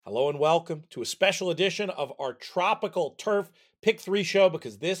Hello and welcome to a special edition of our Tropical Turf Pick 3 show,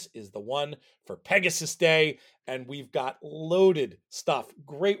 because this is the one for Pegasus Day, and we've got loaded stuff,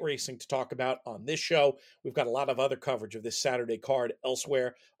 great racing to talk about on this show. We've got a lot of other coverage of this Saturday card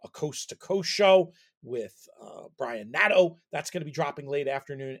elsewhere, a coast-to-coast show with Brian Natto. That's going to be dropping late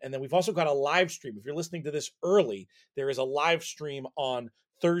afternoon, and then we've also got a live stream. If you're listening to this early, there is a live stream on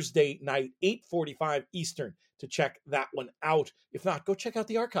Thursday night, 8:45 Eastern, to check that one out. If not, go check out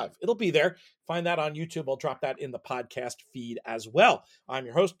the archive. It'll be there. Find that on YouTube. I'll drop that in the podcast feed as well. I'm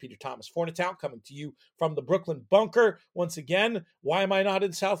your host, Peter Thomas Fornatow, coming to you from the Brooklyn Bunker. Once again, why am I not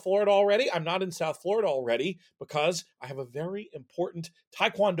in South Florida already? I'm not in South Florida already because I have a very important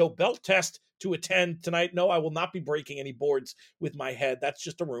Taekwondo belt test to attend tonight. No, I will not be breaking any boards with my head. That's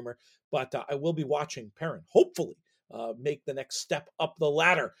just a rumor. But I will be watching Perrin, hopefully, make the next step up the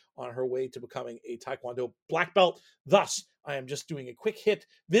ladder on her way to becoming a Taekwondo black belt. Thus, I am just doing a quick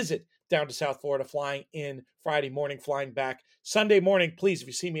visit down to South Florida, flying in Friday morning, flying back Sunday morning. Please, if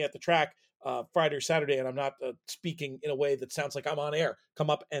you see me at the track Friday or Saturday and I'm not speaking in a way that sounds like I'm on air, come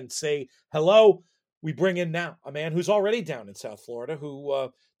up and say hello. We bring in now a man who's already down in South Florida, who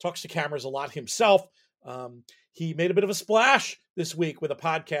talks to cameras a lot himself. He made a bit of a splash this week with a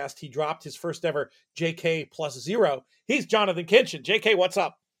podcast. He dropped his first ever JK +0. He's Jonathan Kinchin. JK, what's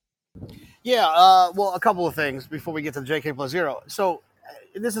up? Yeah, well, a couple of things before we get to the JK +0. So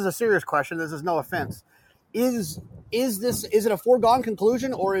this is a serious question. This is no offense. Is it a foregone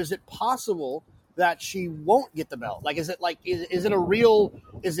conclusion, or is it possible that she won't get the belt? Like, is it a real,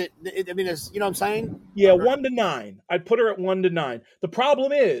 I mean, you know what I'm saying? Yeah, 1 to 9. I'd put her at 1 to 9. The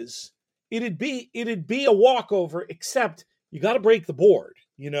problem is, it'd be a walkover, except you got to break the board.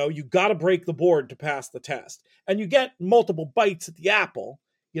 You know, you got to break the board to pass the test. And you get multiple bites at the apple.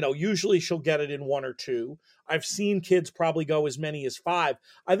 You know, usually she'll get it in 1 or 2. I've seen kids probably go as many as 5.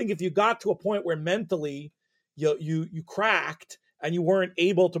 I think if you got to a point where mentally you cracked and you weren't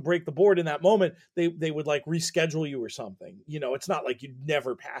able to break the board in that moment, they would like reschedule you or something. You know, it's not like you'd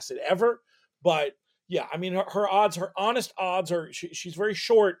never pass it ever. But yeah, I mean, her honest odds are she's very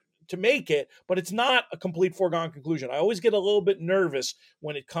short to make it, but it's not a complete foregone conclusion. I always get a little bit nervous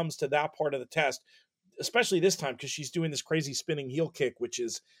when it comes to that part of the test, especially this time, because she's doing this crazy spinning heel kick, which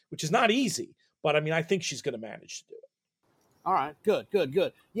is not easy. But I mean, I think she's going to manage to do it. All right,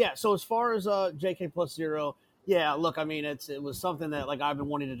 good. Yeah. So as far as JK +0, yeah. Look, I mean, it was something that like I've been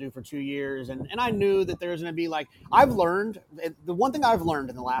wanting to do for 2 years, and I knew that there's going to be like I've learned the one thing I've learned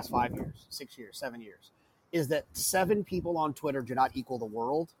in the last 5 years, 6 years, 7 years, is that 7 people on Twitter do not equal the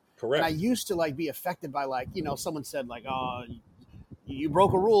world. Correct. And I used to like be affected by like, you know, someone said like, oh, you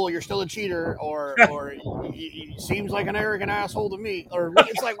broke a rule, you're still a cheater, or you seems like an arrogant asshole to me, or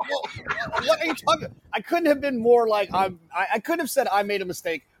it's like, well, what are you talking about? I couldn't have been more like I couldn't have said I made a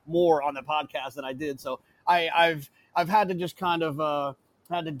mistake more on the podcast than I did. So I've had to just kind of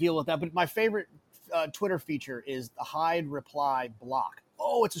had to deal with that. But my favorite Twitter feature is the hide, reply, block.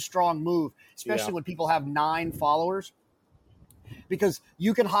 Oh, it's a strong move, especially when people have 9 followers. Because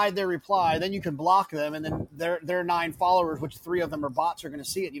you can hide their reply, then you can block them, and then their 9 followers, which 3 of them are bots, are going to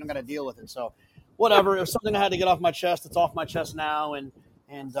see it. You don't got to deal with it. So, whatever. It was something I had to get off my chest. It's off my chest now, and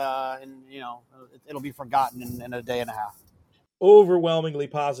you know, it'll be forgotten in a day and a half. Overwhelmingly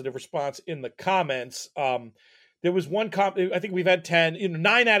positive response in the comments. There was one comment. I think we've had 10.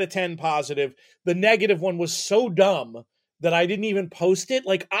 9 out of 10 positive. The negative one was so dumb that I didn't even post it.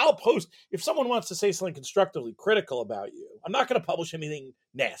 Like, I'll post, if someone wants to say something constructively critical about you, I'm not going to publish anything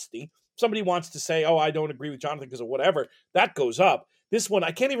nasty. If somebody wants to say, oh, I don't agree with Jonathan because of whatever, that goes up. This one,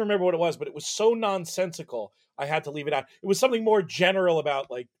 I can't even remember what it was, but it was so nonsensical, I had to leave it out. It was something more general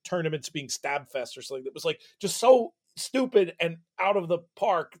about, like, tournaments being stab fest or something that was, like, just so stupid and out of the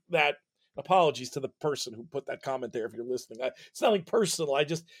park that, apologies to the person who put that comment there if you're listening. It's nothing personal. I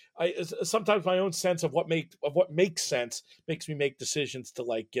sometimes my own sense of what makes sense makes me make decisions to,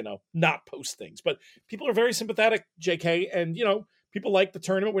 like, you know, not post things. But people are very sympathetic, JK, and, you know, people like the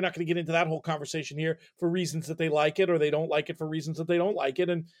tournament. We're not going to get into that whole conversation here for reasons that they like it or they don't like it for reasons that they don't like it.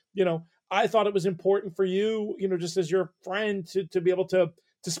 And, you know, I thought it was important for you, you know, just as your friend to be able to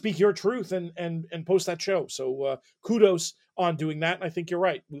speak your truth and post that show. So kudos on doing that. And I think you're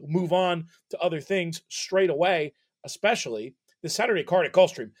right. We'll move on to other things straight away, especially the Saturday card at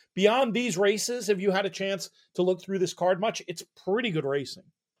Gulfstream. Beyond these races, have you had a chance to look through this card much? It's pretty good racing.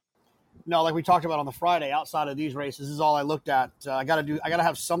 No, like we talked about on the Friday, outside of these races, this is all I looked at. I got to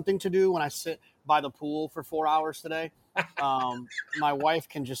have something to do when I sit by the pool for 4 hours today. My wife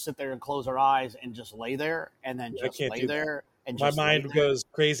can just sit there and close her eyes and just lay there and then just lay there. And my mind goes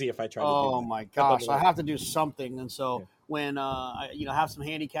crazy if I try to do that. Oh my gosh, I have to do something. And so when have some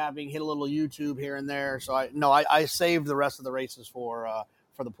handicapping, hit a little YouTube here and there. So I saved the rest of the races for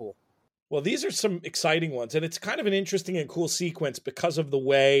the pool. Well, these are some exciting ones, and it's kind of an interesting and cool sequence because of the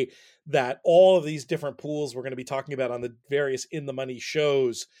way that all of these different pools we're going to be talking about on the various In the Money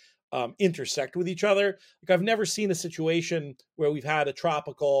shows intersect with each other. Like, I've never seen a situation where we've had a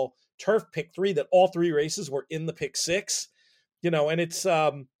tropical turf pick 3 that all 3 races were in the pick 6, and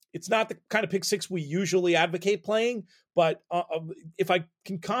it's not the kind of pick 6 we usually advocate playing, but if I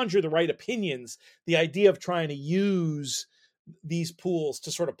can conjure the right opinions, the idea of trying to use these pools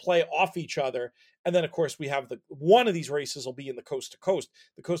to sort of play off each other. And then, of course, we have one of these races will be in the coast to coast.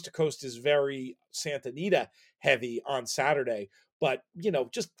 The coast to coast is very Santa Anita heavy on Saturday, but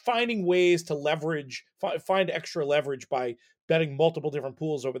just finding ways to leverage, find extra leverage by betting multiple different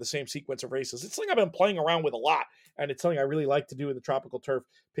pools over the same sequence of races. It's something I've been playing around with a lot, and it's something I really like to do in the tropical turf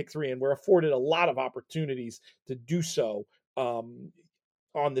pick 3. And we're afforded a lot of opportunities to do so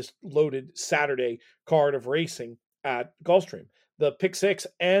on this loaded Saturday card of racing at Gulfstream. The pick 6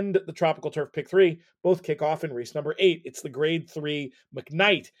 and the tropical turf pick 3 both kick off in race number 8. It's the grade 3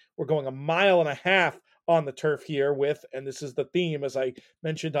 McKnight. We're going 1.5 miles on the turf here with, and this is the theme, as I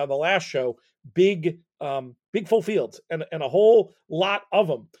mentioned on the last show, big full fields and a whole lot of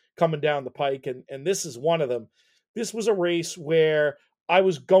them coming down the pike. And this is one of them. This was a race where I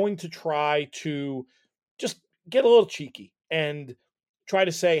was going to try to just get a little cheeky and try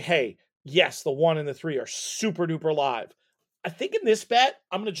to say, hey, yes, the 1 and the 3 are super duper live. I think in this bet,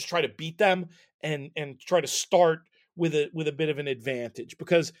 I'm going to just try to beat them and try to start with a bit of an advantage,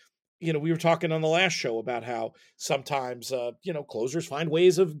 because we were talking on the last show about how sometimes closers find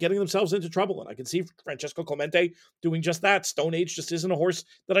ways of getting themselves into trouble, and I can see Francesco Clemente doing just that. Stone Age just isn't a horse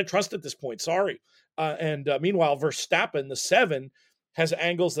that I trust at this point. Sorry. Meanwhile, Verstappen, the 7, has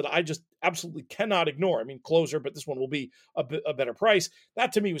angles that I just absolutely cannot ignore. I mean, closer, but this one will be a better price.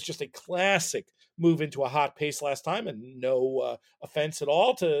 That to me was just a classic move into a hot pace last time, and no offense at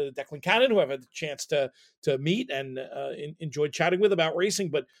all to Declan Cannon, who I've had the chance to meet and enjoyed chatting with about racing.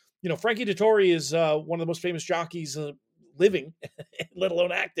 But, Frankie Dettori is one of the most famous jockeys living, let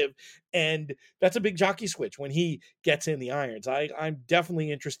alone active. And that's a big jockey switch when he gets in the irons. I'm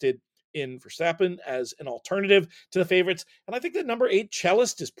definitely interested in Verstappen as an alternative to the favorites. And I think that number 8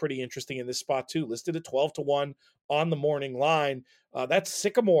 Cellist is pretty interesting in this spot too, listed at 12-1 on the morning line. That's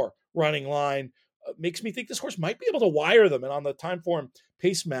Sycamore running line. Makes me think this horse might be able to wire them. And on the time form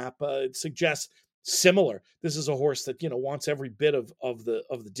pace map, it suggests similar. This is a horse that, wants every bit of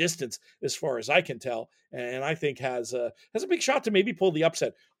the distance as far as I can tell. And I think has a big shot to maybe pull the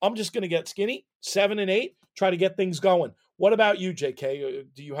upset. I'm just going to get skinny, 7 and 8, try to get things going. What about you, JK?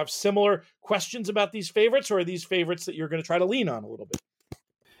 Do you have similar questions about these favorites, or are these favorites that you're going to try to lean on a little bit?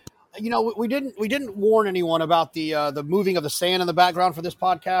 We didn't warn anyone about the moving of the sand in the background for this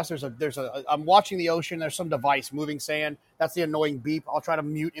podcast. I'm watching the ocean. There's some device moving sand. That's the annoying beep. I'll try to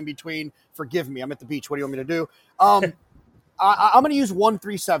mute in between. Forgive me. I'm at the beach. What do you want me to do? I'm going to use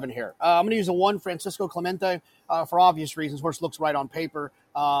 137 here. I'm going to use a 1 Francisco Clemente for obvious reasons. Horse looks right on paper.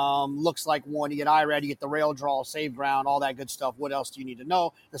 Looks like 1. You get IRAD, you get the rail draw, save ground, all that good stuff. What else do you need to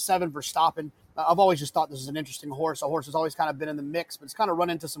know? The 7 Verstappen. I've always just thought this is an interesting horse. A horse has always kind of been in the mix, but it's kind of run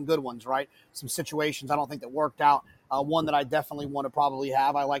into some good ones, right? Some situations I don't think that worked out. One that I definitely want to probably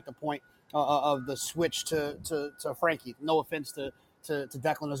have. I like the point of the switch to Frankie. No offense to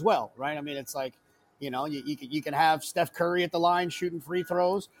Declan as well, right? I mean, it's like, you can have Steph Curry at the line shooting free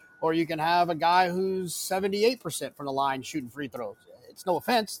throws, or you can have a guy who's 78% from the line shooting free throws. It's no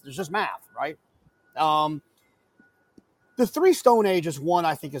offense. There's just math, right? The 3 Stone Age is one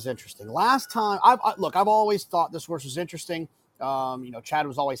I think is interesting. Last time, I've always thought this horse was interesting. Chad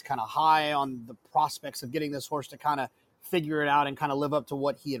was always kind of high on the prospects of getting this horse to kind of figure it out and kind of live up to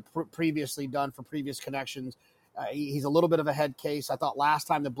what he had previously done for previous connections. He's a little bit of a head case. I thought last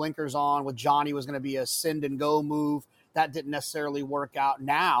time the blinkers on with Johnny was going to be a send and go move. That didn't necessarily work out.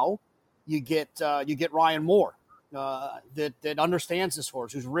 Now you get Ryan Moore that understands this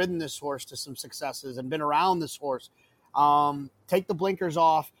horse, who's ridden this horse to some successes and been around this horse. Take the blinkers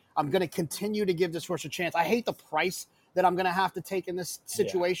off. I'm going to continue to give this horse a chance. I hate the price that I'm going to have to take in this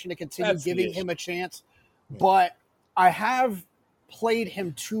situation to continue giving him a chance, but I have played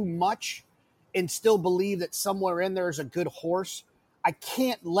him too much and still believe that somewhere in there is a good horse. I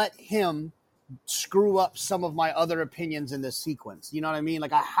can't let him screw up some of my other opinions in this sequence. You know what I mean?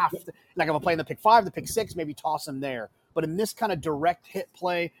 Like I have to, like if I'm playing the pick 5, the pick 6, maybe toss him there. But in this kind of direct hit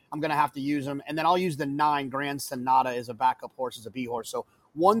play, I'm going to have to use him. And then I'll use the 9 Grand Sonata as a backup horse, as a B horse. So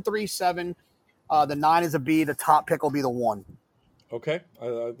 1, 3, 7, the 9 is a B. The top pick will be the 1. Okay, I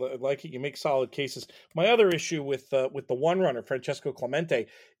like it. You make solid cases. My other issue with the one runner, Francesco Clemente,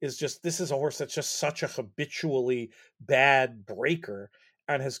 is just this is a horse that's just such a habitually bad breaker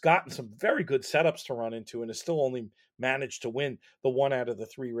and has gotten some very good setups to run into and has still only managed to win the one out of the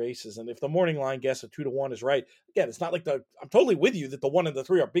three races. And if the morning line guess at 2-1 is right, again, it's not like I'm totally with you that the one and the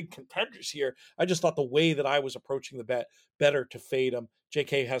three are big contenders here. I just thought the way that I was approaching the bet better to fade them.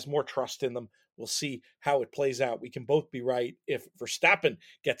 JK has more trust in them. We'll see how it plays out. We can both be right if Verstappen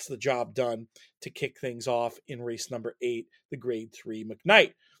gets the job done to kick things off in race number 8, the Grade 3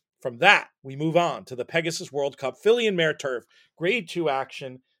 McKnight. From that, we move on to the Pegasus World Cup Filly and Mare Turf, Grade 2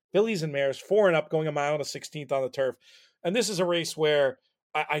 action. Fillies and mares, 4 and up, going a mile and a 16th on the turf. And this is a race where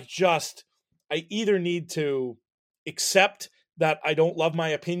I either need to accept that I don't love my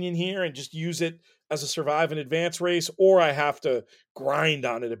opinion here and just use it as a survive and advance race, or I have to grind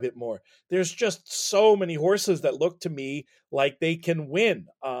on it a bit more. There's just so many horses that look to me like they can win.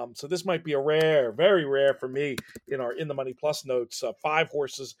 So this might be a rare, very rare for me in our In the Money Plus notes. 5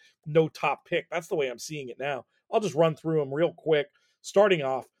 horses, no top pick. That's the way I'm seeing it now. I'll just run through them real quick, starting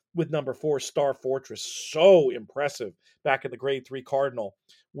off with number 4, Star Fortress. So impressive back in the Grade 3 Cardinal,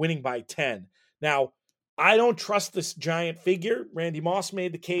 winning by 10. Now, I don't trust this giant figure. Randy Moss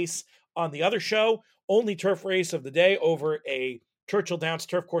made the case on the other show, only turf race of the day over a Churchill Downs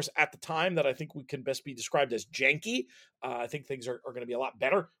turf course at the time that I think we can best be described as janky. I think things are going to be a lot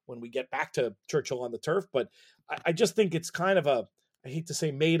better when we get back to Churchill on the turf, but I just think it's kind of a, I hate to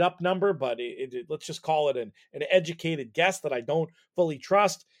say made up number, but let's just call it an educated guess that I don't fully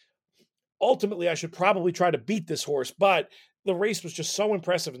trust. Ultimately, I should probably try to beat this horse, but the race was just so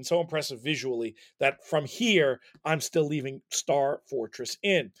impressive and so impressive visually that from here, I'm still leaving Star Fortress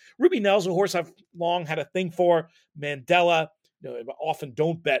in. Ruby Nell's a horse I've long had a thing for. Mandela, often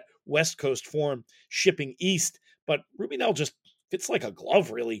don't bet West Coast form shipping east, but Ruby Nell just fits like a glove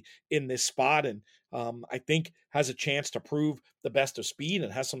really in this spot, and I think has a chance to prove the best of speed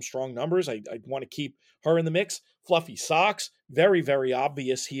and has some strong numbers. I want to keep her in the mix. Fluffy Socks, very, very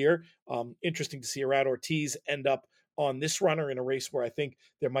obvious here. Interesting to see Arad Ortiz end up on this runner in a race where I think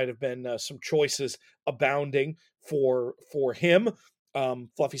there might have been some choices abounding for him.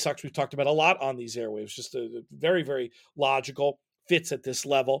 Fluffy Socks we've talked about a lot on these airwaves. Just a very, very logical, fits at this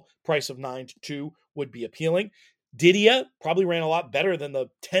level. Price of 9-2 would be appealing. Didia probably ran a lot better than the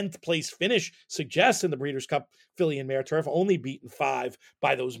 10th place finish suggests in the Breeders' Cup Filly and Mare Turf, only beaten 5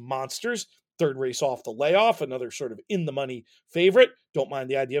 by those monsters. Third race off the layoff, another sort of in the money favorite. Don't mind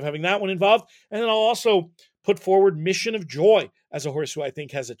the idea of having that one involved. And then I'll also put forward Mission of Joy as a horse who I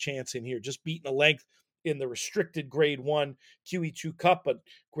think has a chance in here, just beating a length in the restricted Grade 1 QE2 Cup. But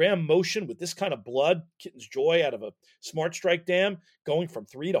Graham Motion with this kind of blood, Kitten's Joy out of a Smart Strike dam, going from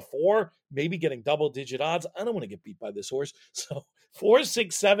 3 to 4, maybe getting double-digit odds. I don't want to get beat by this horse. So 4,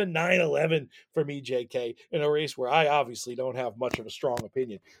 6, 7, 9, 11 for me, JK, in a race where I obviously don't have much of a strong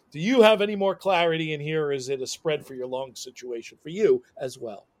opinion. Do you have any more clarity in here, or is it a spread for your long situation for you as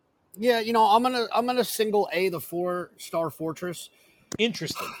well? Yeah, I'm gonna single A the 4 Star Fortress.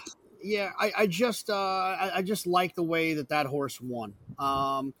 Interesting. Yeah, I just like the way that horse won.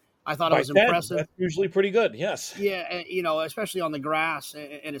 I thought By it was 10, impressive. that's usually pretty good. Yes. Yeah, especially on the grass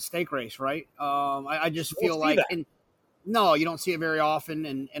in a stake race, right? I just feel like, no, you don't see it very often,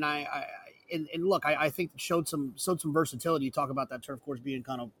 and look, I think it showed some versatility. You talk about that turf course being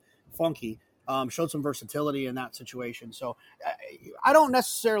kind of funky. Showed some versatility in that situation. So I don't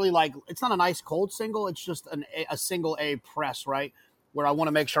necessarily like. It's not a nice cold single. It's just a single A press, right? Where I want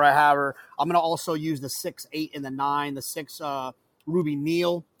to make sure I have her. I'm going to also use the 6, 8, and the 9. The 6 Ruby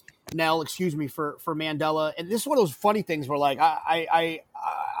Nell, for Mandela. And this is one of those funny things where, like, I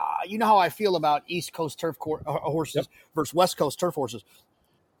you know how I feel about East Coast turf horses versus West Coast turf horses.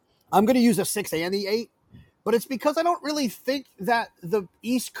 I'm going to use the 6 and the 8, but it's because I don't really think that the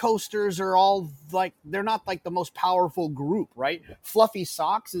East Coasters are all like, they're not like the most powerful group, right? Fluffy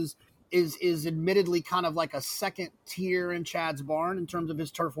Socks is admittedly kind of like a second tier in Chad's barn in terms of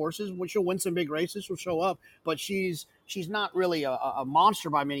his turf horses, which will win some big races, will show up, but she's not really a monster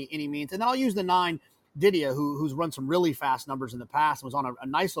by any means. And then I'll use the 9 Didia, who's run some really fast numbers in the past, was on a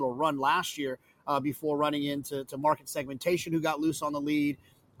nice little run last year before running into market segmentation, who got loose on the lead,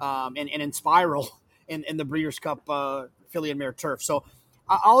 and in Spiral in the Breeders' Cup Filly and Mare Turf. So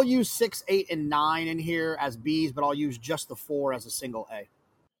I'll use 6, 8, and 9 in here as Bs, but I'll use just the 4 as a single A.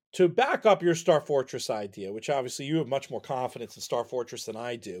 To back up your Star Fortress idea, which obviously you have much more confidence in Star Fortress than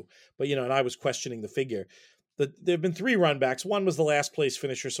I do, but and I was questioning the figure. There have been 3 runbacks. One was the last place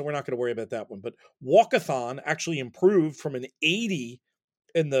finisher, so we're not going to worry about that one. But Walkathon actually improved from an 80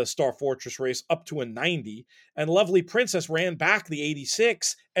 in the Star Fortress race up to a 90, and Lovely Princess ran back the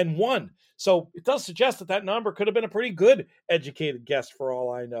 86 and won. So it does suggest that that number could have been a pretty good educated guess for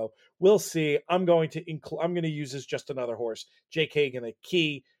all I know. We'll see. I'm going to use as just another horse. JK going to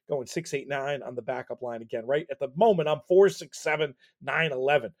key, going 6-8-9 on the backup line again. Right at the moment, I'm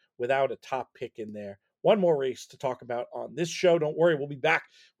 4-6-7-9-11 without a top pick in there. One more race to talk about on this show. Don't worry, we'll be back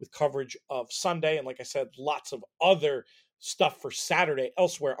with coverage of Sunday. And like I said, lots of other stuff for Saturday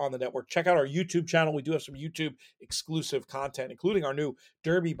elsewhere on the network. Check out our YouTube channel. We do have some YouTube exclusive content, including our new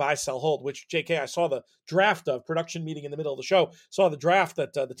Derby Buy Sell Hold, which, JK, I saw the draft of production meeting in the middle of the show, saw the draft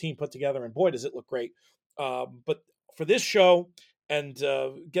that the team put together, and boy, does it look great. But for this show and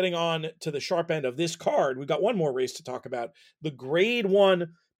getting on to the sharp end of this card, we've got one more race to talk about, the Grade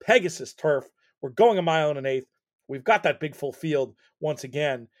 1 Pegasus Turf. We're going a mile and an eighth. We've got that big full field once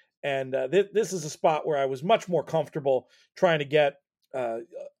again. And this is a spot where I was much more comfortable trying to get a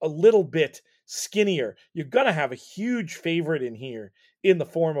little bit skinnier. You're going to have a huge favorite in here in the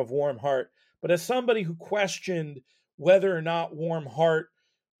form of Warm Heart. But as somebody who questioned whether or not Warm Heart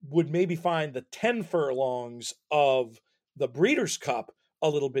would maybe find the 10 furlongs of the Breeders' Cup a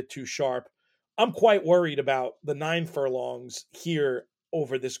little bit too sharp, I'm quite worried about the 9 furlongs here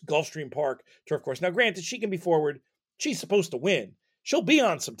over this Gulfstream Park turf course. Now, granted, she can be forward. She's supposed to win. She'll be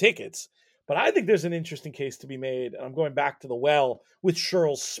on some tickets, but I think there's an interesting case to be made. And I'm going back to the well with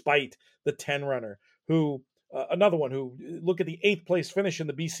Sheryl's Spite, the 10 runner, who another one who, look at the 8th place finish in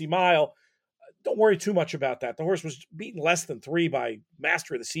the BC Mile. Don't worry too much about that. The horse was beaten less than 3 by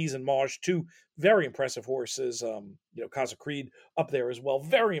Master of the Season, Maj, 2 very impressive horses. Casa Creed up there as well.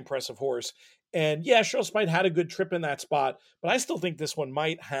 Very impressive horse. And yeah, Sheryl's Spite had a good trip in that spot, but I still think this one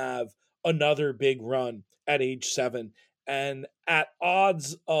might have another big run at age 7. And at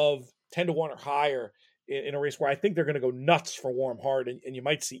odds of 10-1 or higher in a race where I think they're going to go nuts for Warm Heart, and you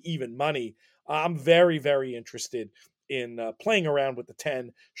might see even money, I'm very, very interested in playing around with the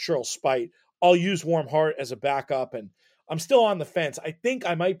 10 Sheryl's Spite. I'll use Warm Heart as a backup, and I'm still on the fence. I think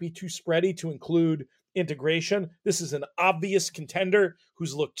I might be too spready to include Integration. This is an obvious contender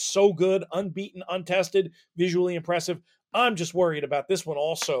who's looked so good, unbeaten, untested, visually impressive. I'm just worried about this one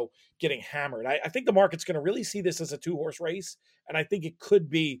also getting hammered. I think the market's going to really see this as a 2-horse race, and I think it could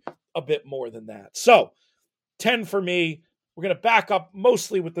be a bit more than that. So 10 for me. We're going to back up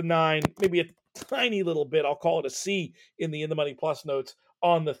mostly with the 9, maybe a tiny little bit. I'll call it a C in the Money Plus notes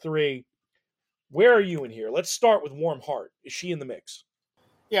on the 3. Where are you in here? Let's start with Warm Heart. Is she in the mix?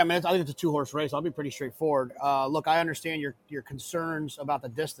 Yeah, man, I think it's a 2-horse race. I'll be pretty straightforward. Look, I understand your concerns about the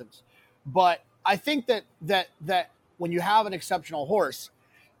distance, but I think that when you have an exceptional horse,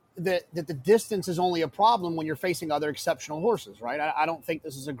 that the distance is only a problem when you're facing other exceptional horses, right? I don't think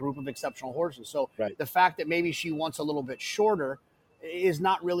this is a group of exceptional horses. So right. The fact that maybe she wants a little bit shorter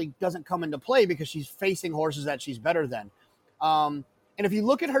doesn't come into play because she's facing horses that she's better than. And if you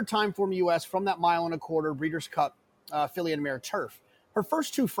look at her time form US from that 1.25 mile Breeders' Cup filly and mare turf, her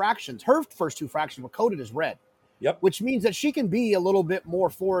first two fractions were coded as red. Yep. Which means that she can be a little bit more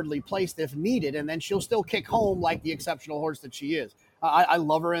forwardly placed if needed, and then she'll still kick home like the exceptional horse that she is. I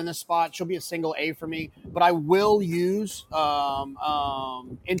love her in this spot. She'll be a single A for me, but I will use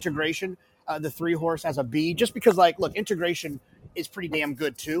Integration, the 3-horse, as a B, just because, Integration is pretty damn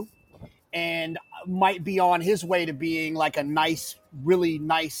good too, and might be on his way to being like a nice, really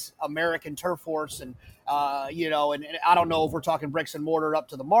nice American turf horse. And, and I don't know if we're talking bricks and mortar up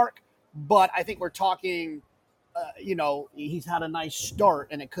to the mark, but I think we're talking, he's had a nice start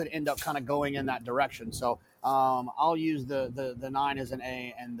and it could end up kind of going in that direction. So I'll use the 9 as an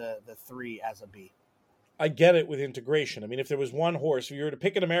A and the 3 as a B. I get it with Integration. I mean, if there was one horse, if you were to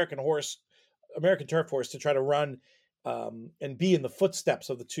pick an American turf horse to try to run and be in the footsteps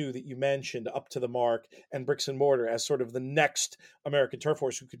of the 2 that you mentioned, Up to the Mark and Bricks and Mortar, as sort of the next American turf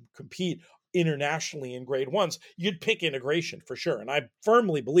horse who could compete internationally in grade 1s, you'd pick Integration for sure. And I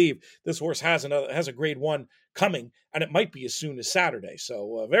firmly believe this horse has a grade 1 coming, and it might be as soon as Saturday.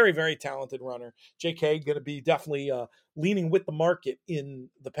 So a very, very talented runner. JK going to be definitely leaning with the market in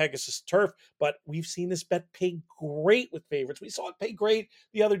the Pegasus turf, but we've seen this bet pay great with favorites. We saw it pay great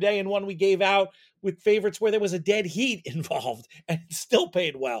the other day in one we gave out with favorites where there was a dead heat involved, and it still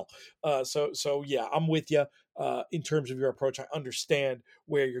paid well. So yeah, I'm with you. In terms of your approach, I understand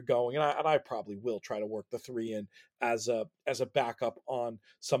where you're going, and I probably will try to work the 3 in as a backup on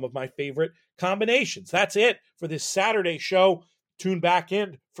some of my favorite combinations. That's it for this Saturday show. Tune back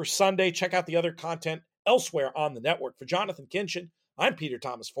in for Sunday. Check out the other content elsewhere on the network. For Jonathan Kinchin, I'm Peter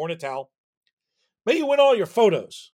Thomas Fornatale. May you win all your photos